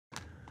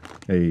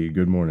Hey,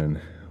 good morning.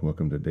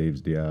 Welcome to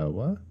Dave's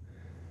DIY.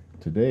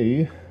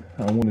 Today,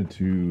 I wanted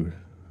to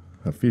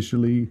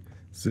officially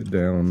sit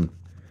down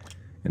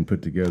and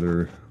put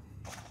together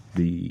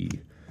the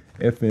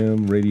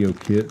FM radio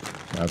kit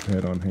I've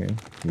had on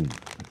hand. Ooh.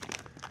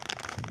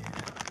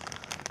 Yeah.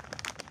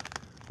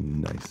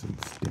 Nice and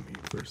stimmy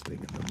first thing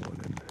in the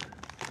morning.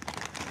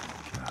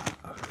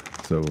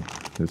 So,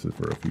 this is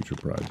for a future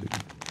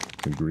project.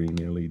 Some green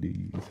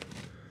LEDs,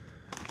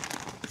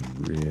 some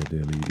red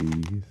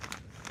LEDs,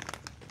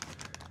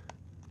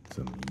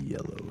 some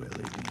yellow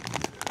LEDs.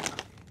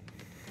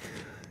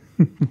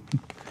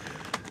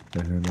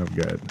 And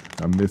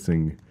I'm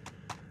missing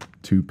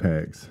 2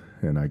 packs,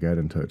 and I got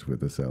in touch with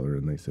the seller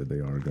and they said they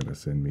are going to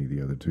send me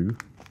the other 2,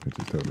 which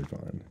is totally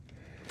fine.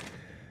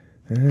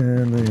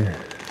 And they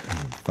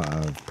have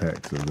 5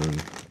 packs of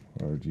the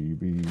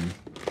RGBs.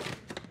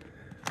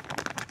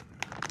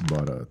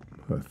 Bought a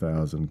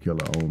 1,000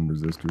 kilo ohm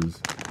resistors.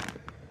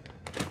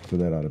 So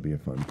that ought to be a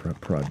fun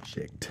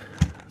project.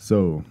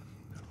 So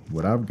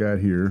what I've got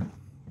here,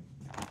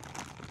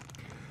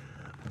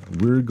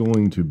 we're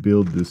going to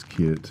build this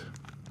kit,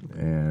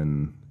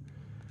 and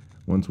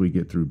once we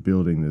get through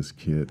building this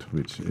kit,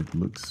 which it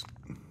looks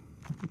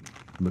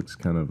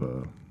kind of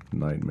a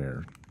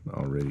nightmare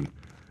already,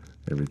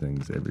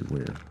 everything's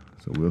everywhere.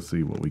 So we'll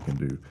see what we can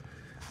do.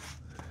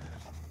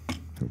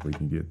 If we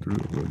can get through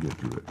it, we'll get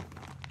through it.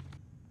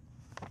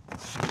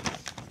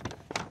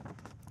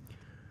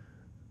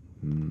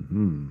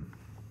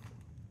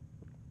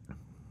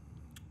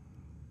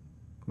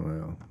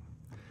 Well,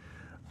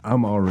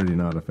 I'm already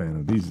not a fan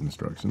of these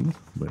instructions,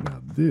 but now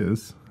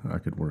this, I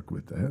could work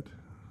with that.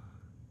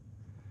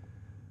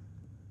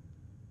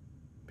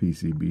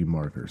 PCB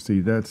marker.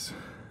 See, that's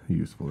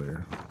useful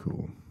there.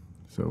 Cool.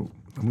 So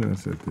I'm going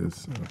to set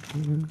this up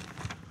here, and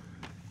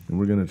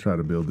we're going to try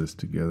to build this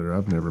together.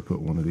 I've never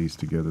put one of these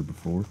together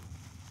before.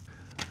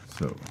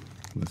 So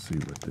let's see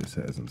what this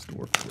has in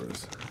store for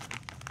us.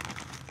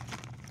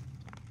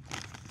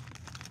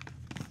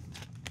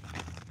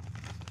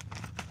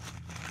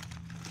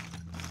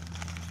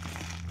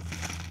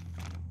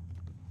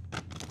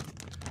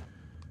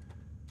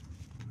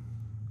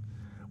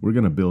 We're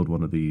going to build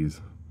one of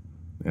these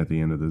at the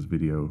end of this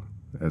video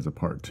as a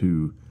part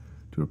 2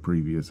 to a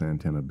previous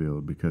antenna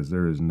build, because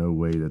there is no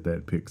way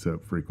that picks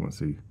up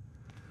frequency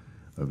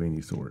of any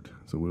sort.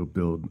 So we'll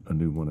build a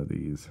new one of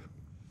these.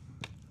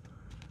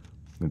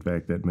 In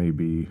fact, that may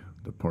be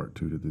the part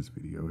 2 to this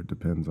video. It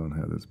depends on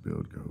how this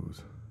build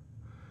goes.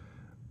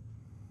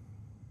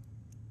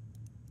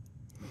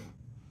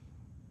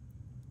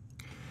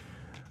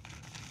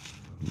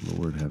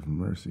 Lord have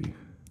mercy.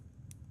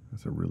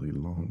 That's a really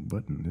long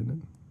button, isn't it?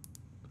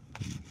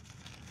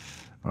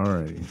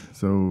 Alrighty,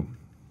 so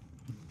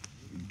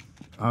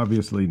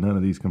obviously none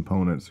of these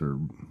components are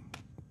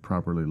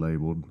properly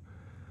labeled,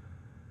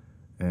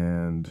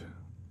 and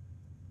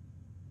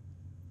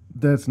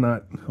that's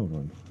not, hold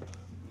on,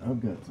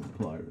 I've got some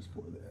pliers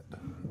for that.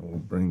 I'll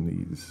bring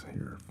these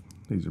here.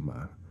 These are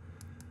my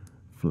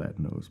flat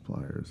nose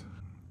pliers.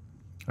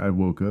 I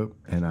woke up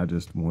and I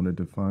just wanted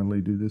to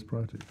finally do this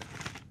project.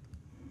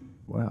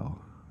 Wow,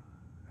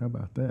 how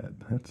about that?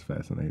 That's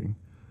fascinating.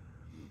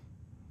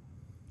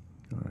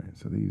 All right,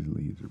 so these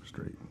leads are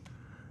straight.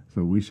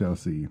 So we shall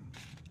see.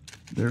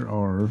 These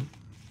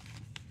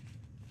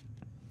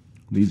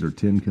are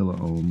 10 kilo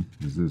ohm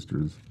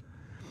resistors.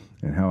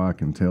 And how I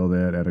can tell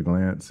that at a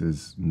glance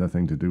is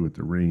nothing to do with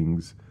the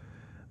rings.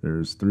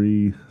 There's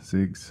 3,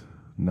 6,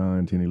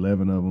 9, 10,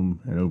 11 of them.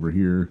 And over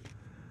here,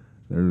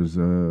 there's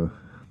R1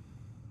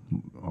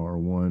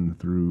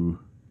 through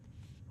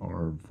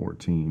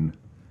R14.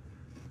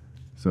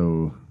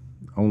 So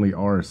only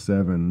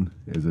R7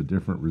 is a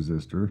different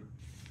resistor,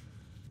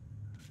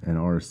 and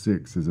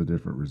R6 is a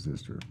different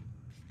resistor.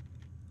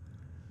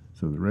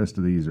 So the rest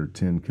of these are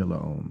 10 kilo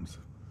ohms.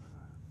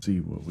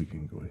 See what we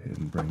can go ahead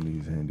and bring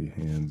these handy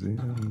hands in.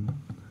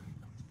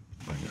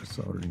 Bring our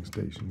soldering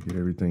station, get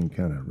everything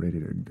kind of ready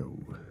to go.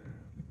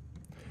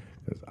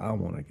 Because I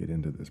want to get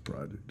into this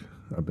project.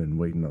 I've been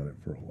waiting on it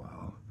for a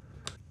while.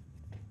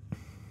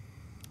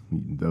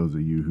 Those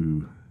of you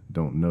who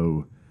don't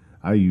know,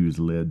 I use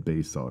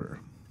lead-based solder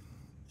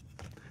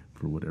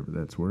for whatever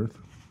that's worth.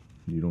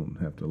 You don't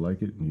have to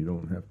like it, and you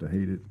don't have to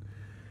hate it.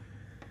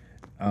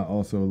 I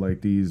also like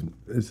these.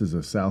 This is a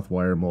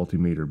Southwire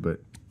multimeter,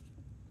 but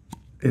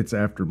it's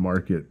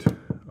aftermarket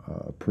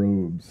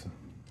probes.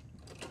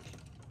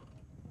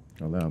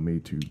 Allow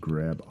me to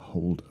grab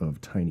hold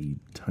of tiny,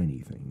 tiny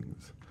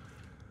things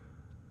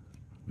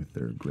with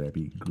their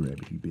grabby,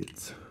 grabby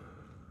bits.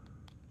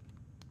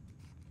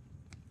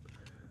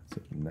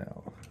 So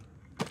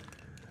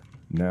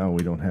now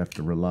we don't have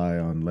to rely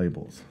on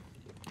labels.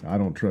 I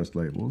don't trust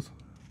labels.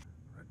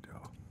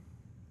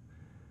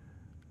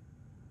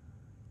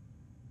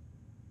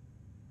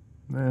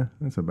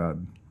 That's about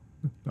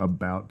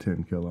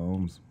 10 kilo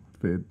ohms.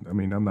 I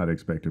mean, I'm not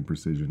expecting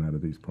precision out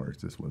of these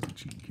parts. This was a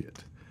cheap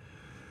kit.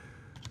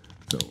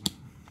 So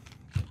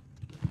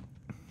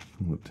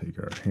we'll take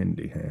our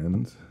handy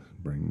hands,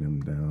 bring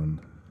them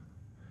down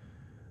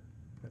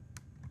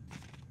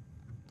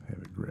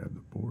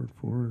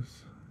for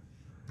us,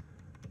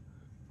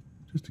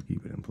 just to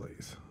keep it in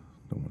place.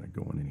 Don't want it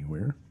going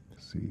anywhere.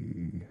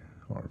 See,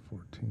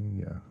 R14,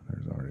 yeah,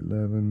 there's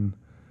R11.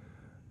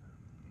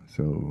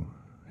 So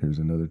here's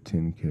another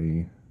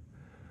 10K.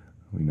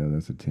 We know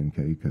that's a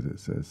 10K because it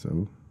says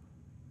so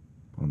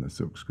on the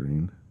silk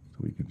screen. So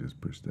we can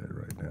just push that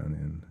right down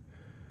in,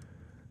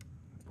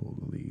 pull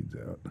the leads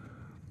out.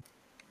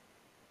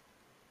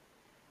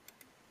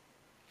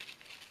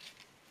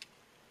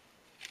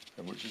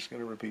 And we're just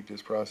going to repeat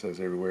this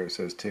process everywhere it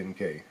says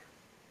 10K.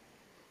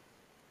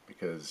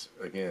 Because,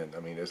 again,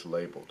 I mean, it's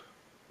labeled.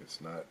 It's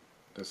not,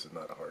 this is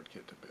not a hard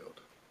kit to build.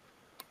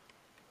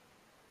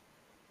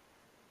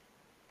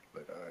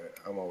 But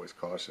I'm always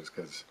cautious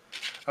because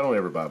I don't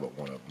ever buy but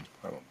one of them.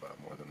 I don't buy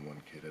more than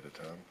one kit at a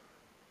time.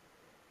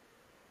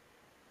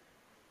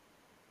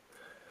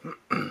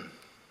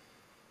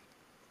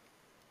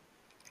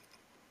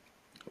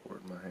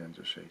 Lord, my hands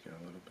are shaking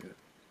a little bit.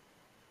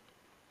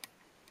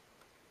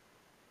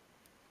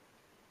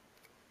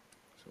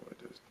 So I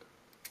just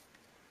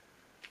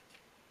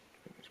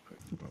finished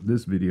putting.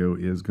 This video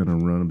is going to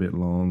run a bit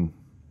long.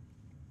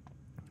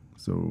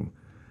 So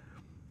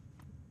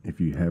if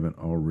you haven't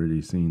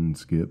already seen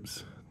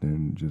skips,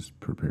 then just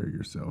prepare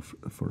yourself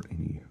for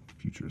any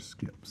future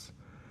skips.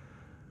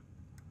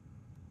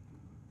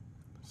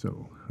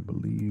 So I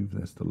believe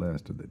that's the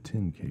last of the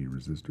 10K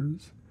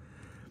resistors.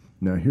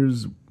 Now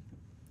here's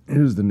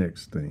the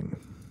next thing.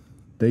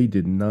 They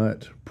did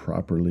not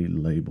properly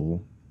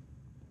label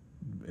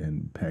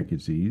and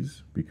package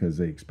these because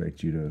they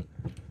expect you to,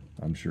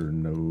 I'm sure,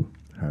 know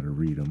how to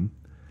read them.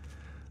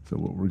 So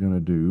what we're going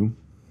to do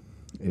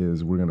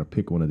is we're going to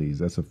pick one of these.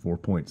 That's a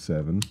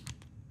 4.7.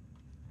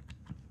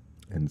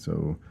 And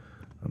so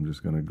I'm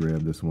just going to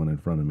grab this one in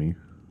front of me.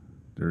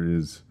 There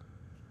is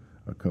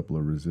a couple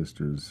of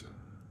resistors.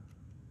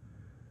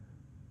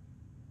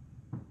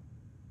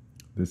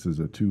 This is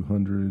a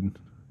 200,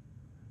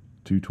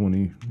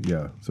 220.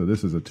 Yeah, so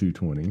this is a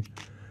 220.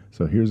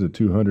 So here's a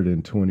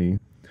 220.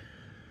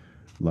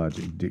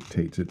 Logic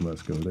dictates it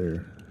must go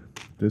there.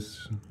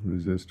 This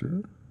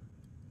resistor,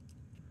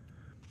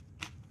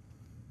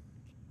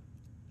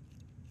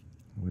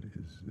 what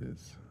is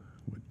this?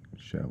 What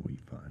shall we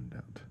find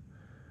out?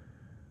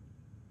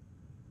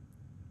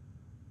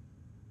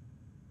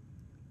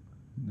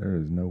 There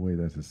is no way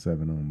that's a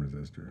 7 ohm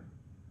resistor.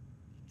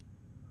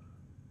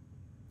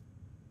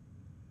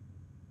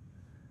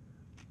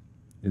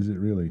 Is it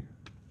really?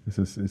 It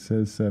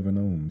says 7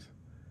 ohms.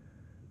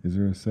 Is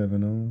there a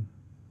 7 ohm?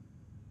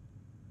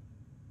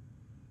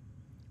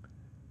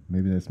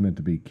 Maybe that's meant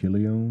to be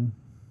kiloohm.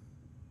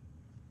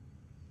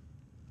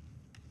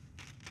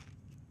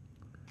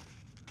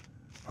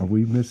 Are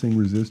we missing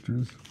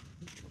resistors?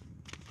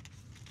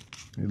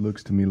 It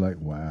looks to me like,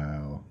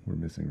 wow, we're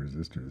missing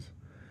resistors.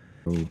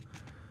 So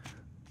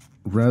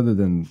rather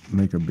than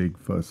make a big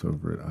fuss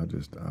over it, I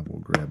will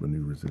grab a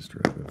new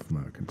resistor out of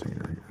my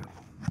container here.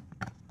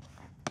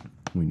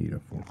 We need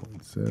a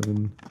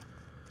 4.7.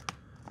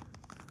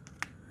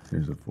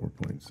 Here's a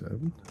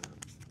 4.7.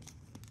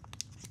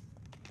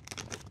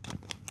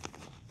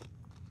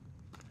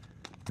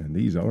 And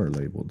these are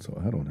labeled, so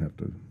I don't have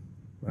to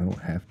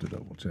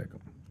double check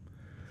them.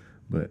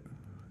 But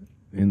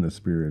in the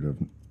spirit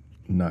of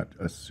not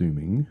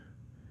assuming,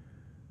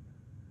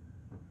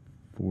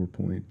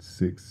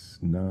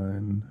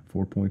 4.69,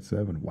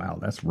 4.7. Wow,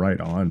 that's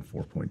right on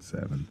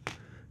 4.7.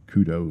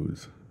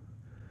 Kudos.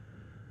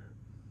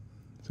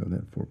 So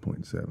that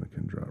 4.7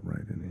 can drop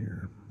right in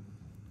here.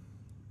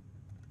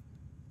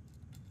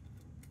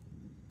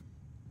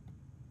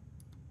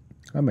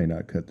 I may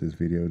not cut this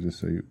video just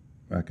so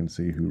I can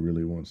see who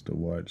really wants to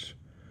watch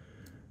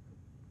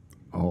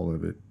all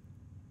of it.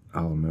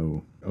 I'll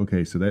know.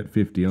 Okay, so that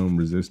 50 ohm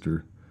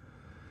resistor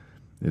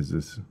is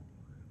this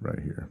right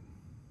here.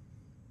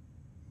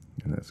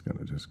 And that's going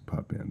to just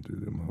pop in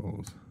through them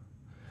holes.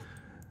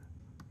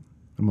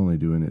 I'm only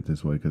doing it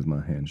this way because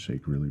my hands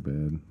shake really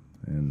bad.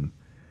 And,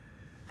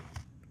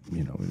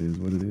 you know, it is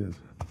what it is.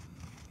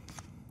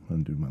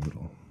 Undo my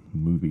little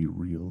movie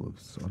reel of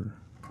solder.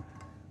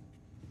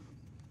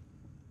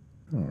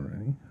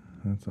 Alrighty,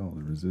 that's all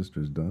the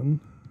resistors done.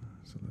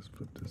 So let's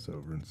flip this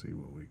over and see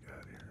what we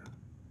got here.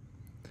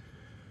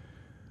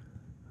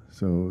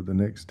 So the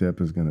next step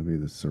is going to be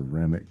the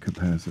ceramic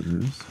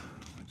capacitors,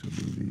 which will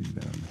be these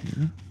down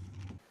here.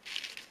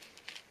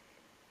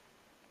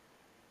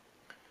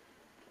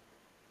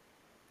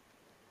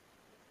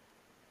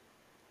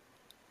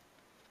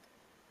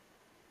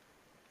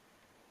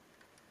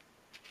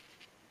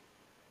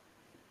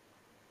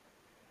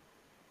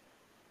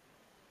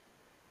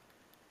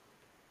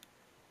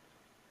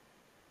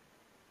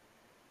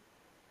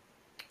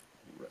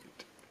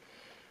 Right.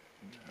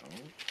 Now,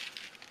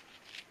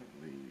 it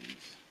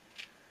leaves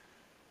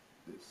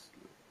this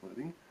little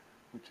buddy,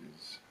 which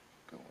is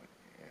going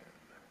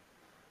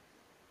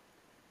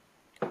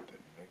in.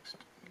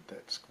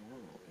 That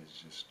squirrel is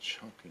just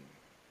chunking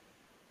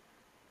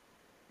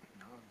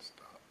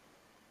non-stop.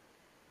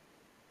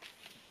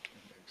 The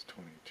next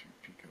 22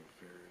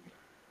 picofarad.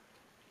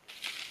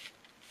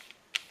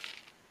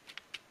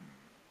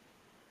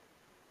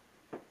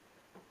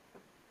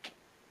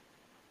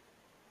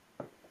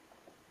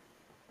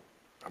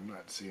 I'm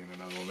not seeing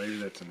another one. Maybe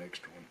that's an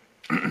extra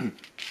one.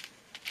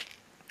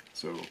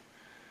 So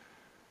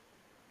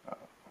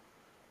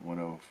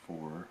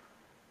 104.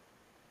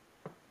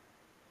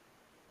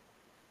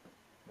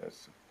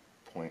 That's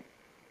 0.1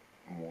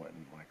 microfarad,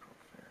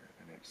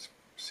 and it's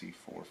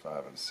C4,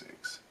 5, and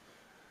 6.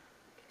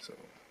 So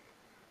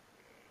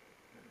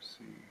there's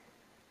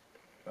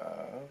C5.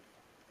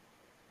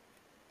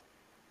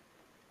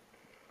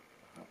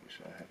 I wish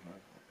I had my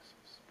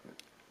glasses, but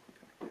we're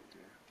going to get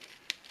there.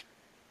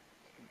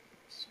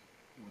 It's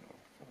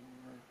 104,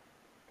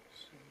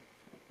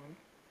 C4.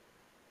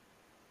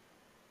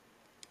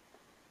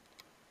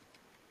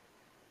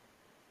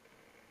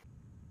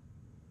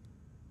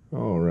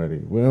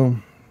 Alrighty,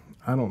 well,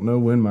 I don't know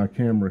when my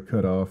camera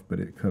cut off, but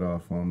it cut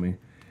off on me.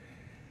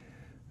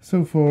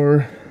 So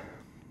far,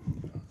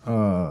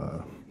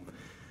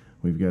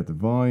 we've got the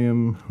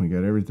volume, we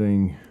got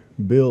everything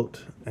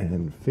built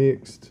and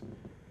fixed.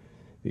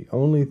 The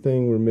only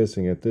thing we're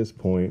missing at this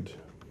point,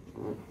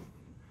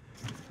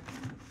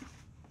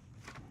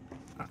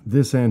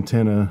 this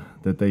antenna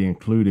that they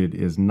included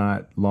is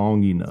not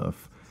long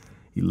enough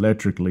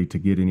electrically to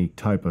get any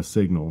type of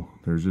signal.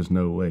 There's just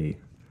no way.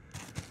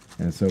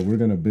 And so we're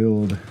going to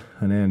build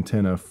an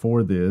antenna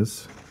for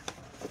this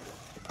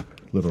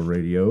little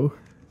radio.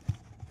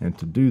 And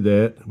to do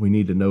that, we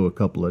need to know a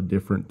couple of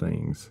different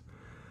things.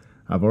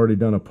 I've already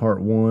done a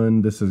part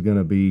 1. This is going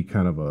to be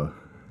kind of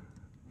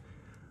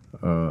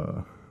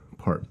a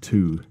part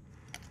 2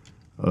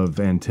 of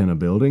antenna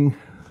building.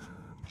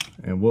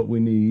 And what we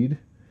need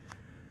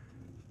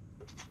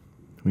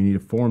a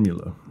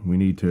formula. We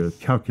need to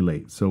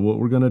calculate. So what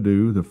we're going to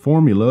do, the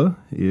formula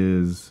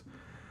is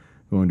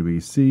going to be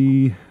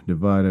C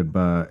divided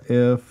by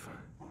F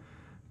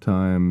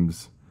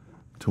times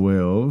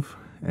 12,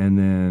 and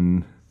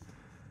then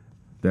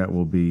that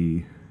will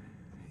be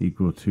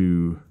equal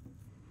to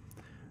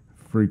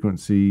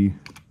frequency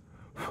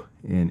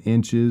in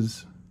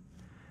inches,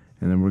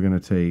 and then we're going to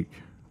take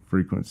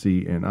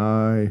frequency in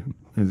I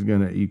is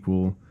going to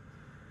equal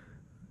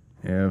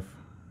F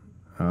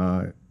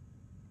I,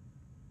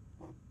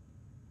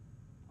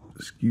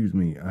 excuse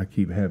me, I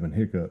keep having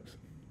hiccups.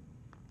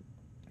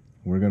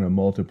 We're going to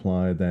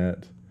multiply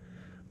that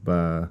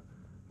by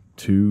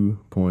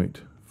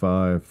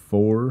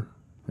 2.54,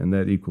 and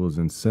that equals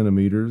in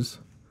centimeters.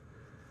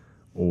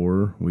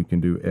 Or we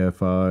can do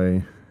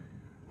Fi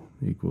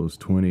equals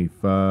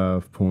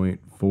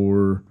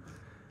 25.4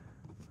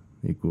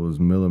 equals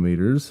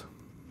millimeters.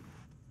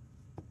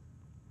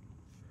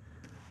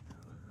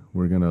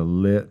 We're going to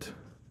let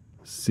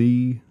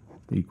C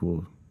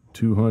equal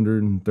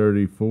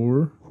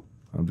 234.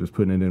 I'm just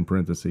putting it in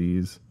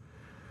parentheses.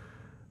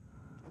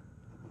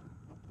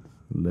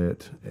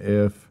 Let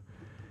F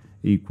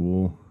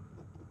equal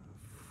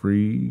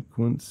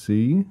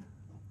frequency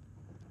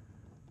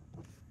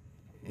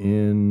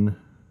in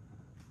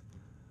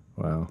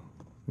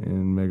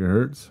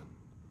megahertz.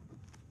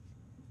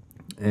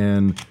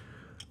 And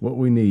what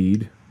we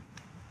need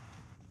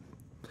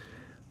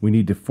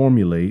to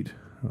formulate,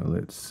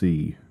 let's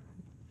see,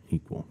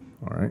 equal.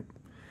 All right.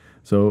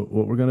 So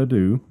what we're going to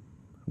do,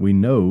 we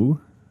know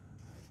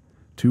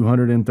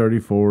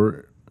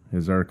 234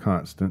 is our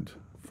constant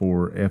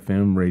for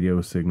FM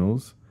radio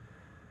signals.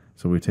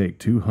 So we take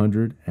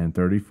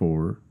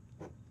 234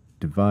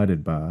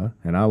 divided by,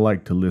 and I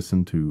like to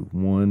listen to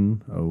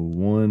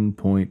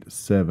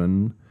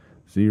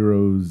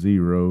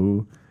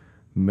 101.700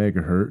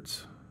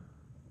 megahertz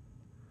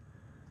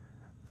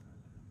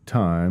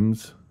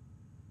times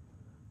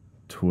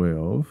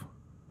 12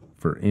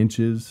 for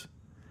inches,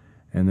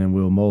 and then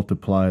we'll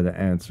multiply the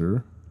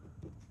answer.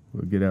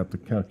 We'll get out the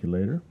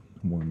calculator.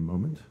 One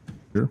moment.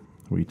 Here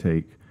we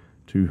take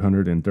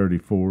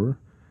 234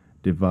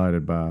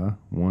 divided by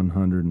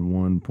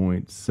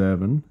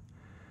 101.7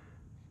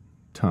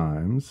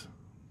 times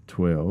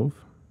 12,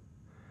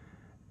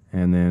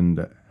 and then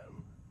the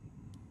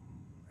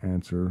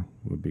answer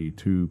would be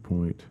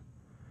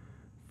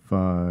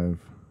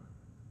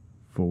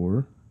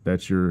 2.54.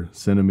 That's your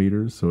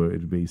centimeters, so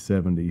it'd be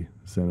 70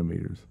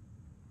 centimeters.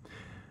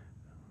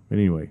 But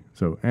anyway,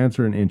 so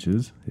answer in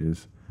inches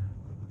is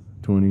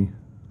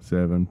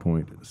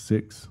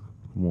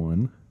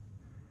 27.61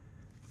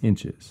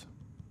 inches.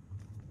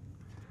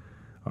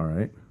 All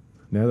right,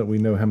 now that we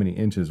know how many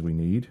inches we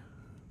need,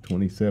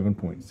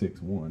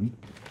 27.61,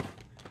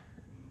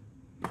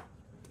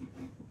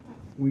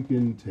 we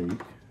can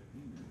take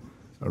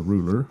a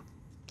ruler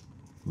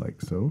like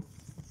so.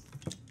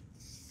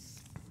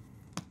 It's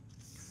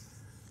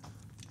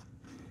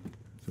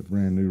a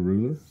brand new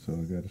ruler, so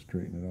I got to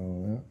straighten it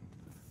all out.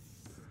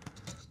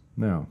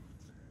 Now,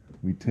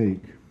 we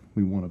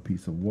want a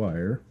piece of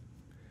wire.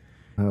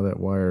 How that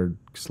wire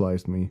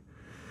sliced me.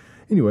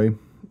 Anyway,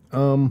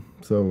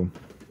 so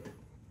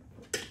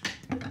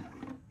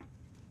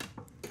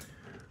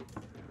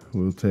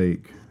we'll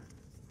take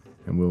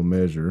and we'll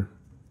measure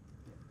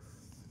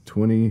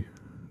 20.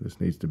 This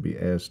needs to be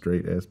as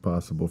straight as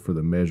possible for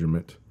the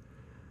measurement.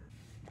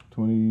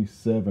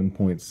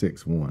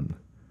 27.61.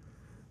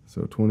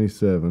 So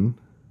 27.61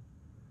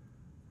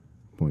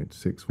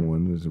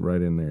 0.61 is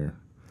right in there.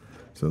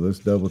 So let's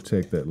double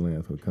check that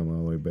length. We'll come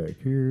all the way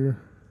back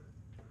here,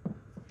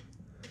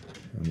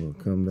 and we'll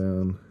come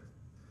down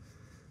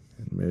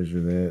and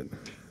measure that.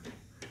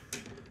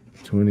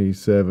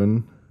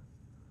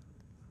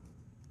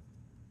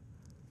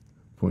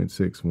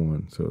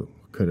 27.61. So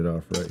cut it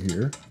off right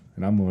here,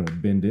 and I'm going to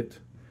bend it.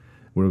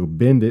 We're going to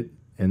bend it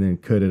and then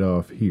cut it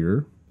off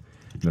here.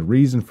 And the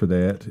reason for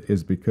that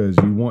is because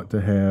you want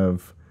to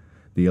have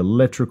the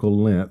electrical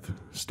length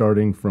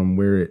starting from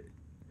where it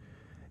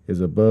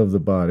is above the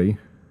body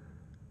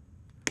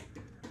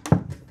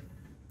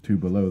to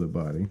below the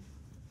body.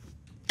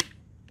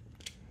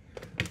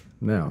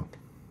 Now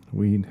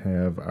we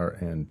have our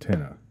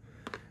antenna.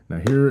 Now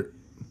here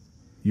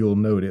you'll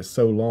note it's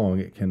so long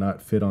it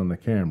cannot fit on the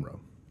camera,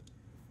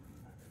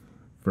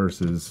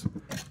 versus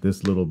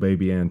this little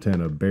baby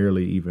antenna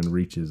barely even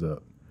reaches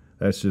up.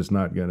 That's just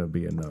not going to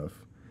be enough.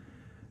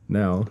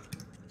 Now,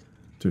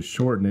 to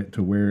shorten it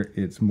to where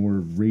it's more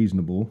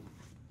reasonable,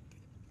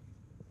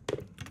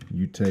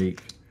 you take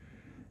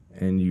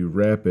and you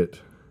wrap it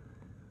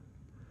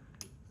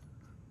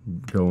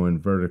going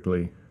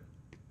vertically,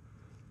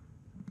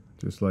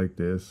 just like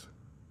this.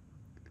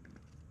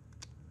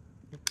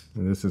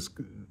 And this is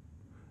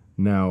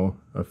now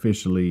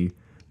officially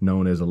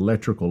known as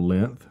electrical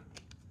length.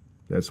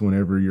 That's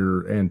whenever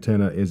your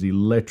antenna is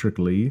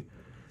electrically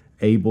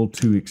able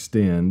to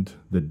extend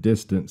the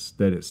distance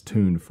that it's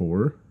tuned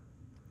for,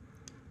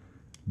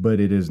 but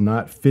it is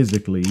not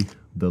physically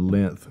the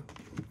length.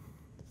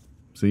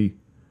 See?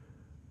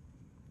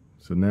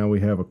 So now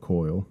we have a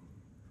coil,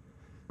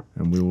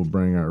 and we will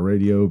bring our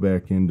radio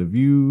back into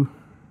view.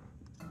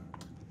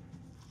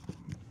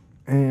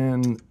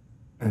 And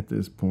at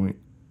this point,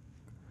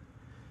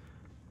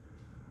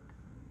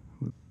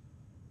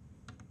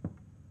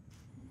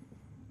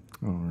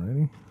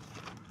 alrighty.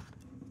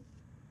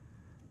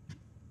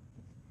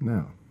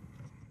 Now,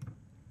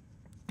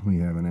 we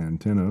have an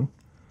antenna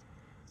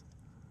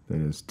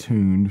that is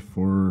tuned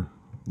for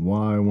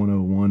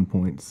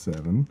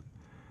Y101.7,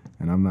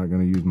 and I'm not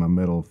going to use my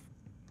metal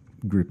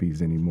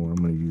grippies anymore. I'm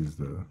going to use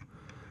the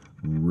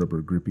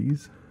rubber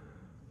grippies.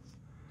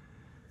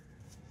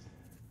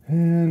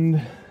 And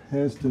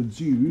as to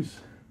juice,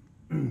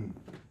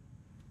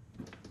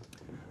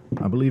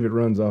 I believe it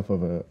runs off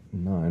of a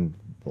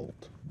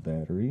 9-volt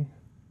battery,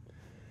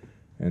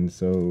 and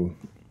so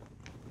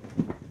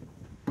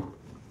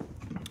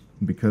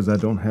because I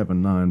don't have a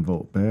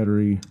 9-volt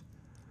battery,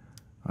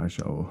 I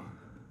shall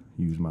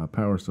use my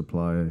power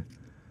supply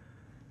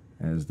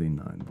as the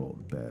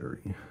 9-volt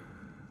battery.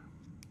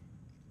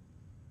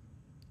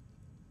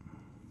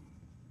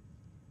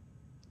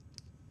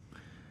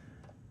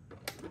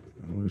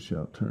 We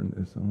shall turn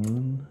this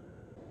on.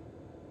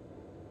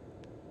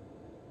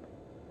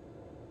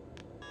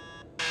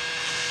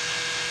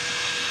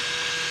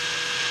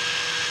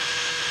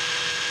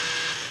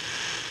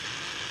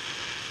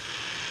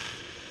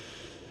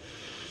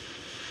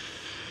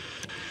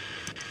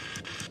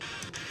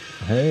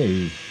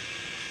 Hey,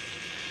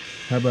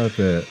 how about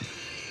that?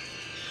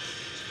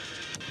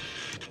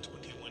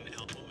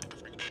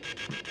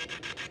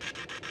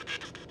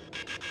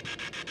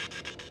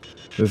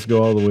 Let's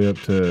go all the way up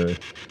to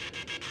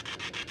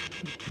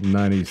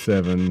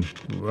 97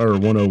 or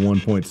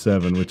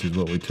 101.7, which is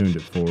what we tuned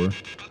it for.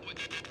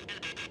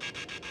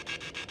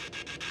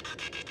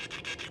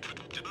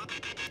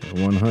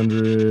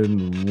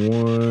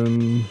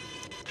 101.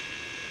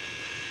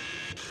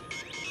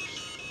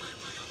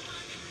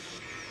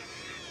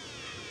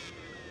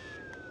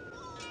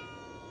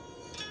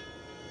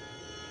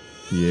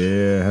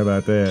 Yeah, how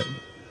about that?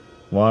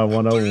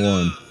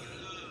 Y101.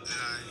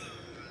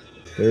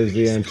 There's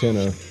the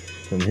antenna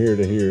from here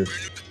to here.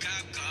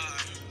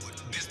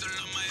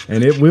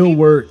 And it will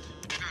work.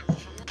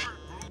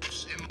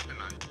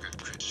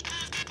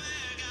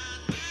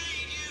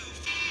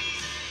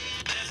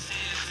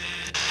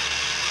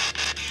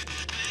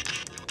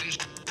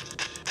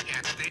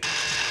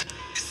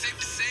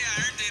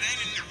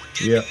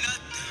 Yep.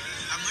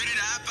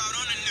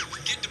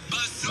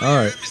 All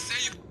right.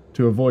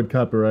 To avoid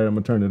copyright, I'm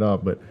going to turn it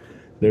off. But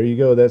there you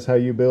go. That's how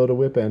you build a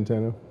whip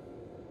antenna.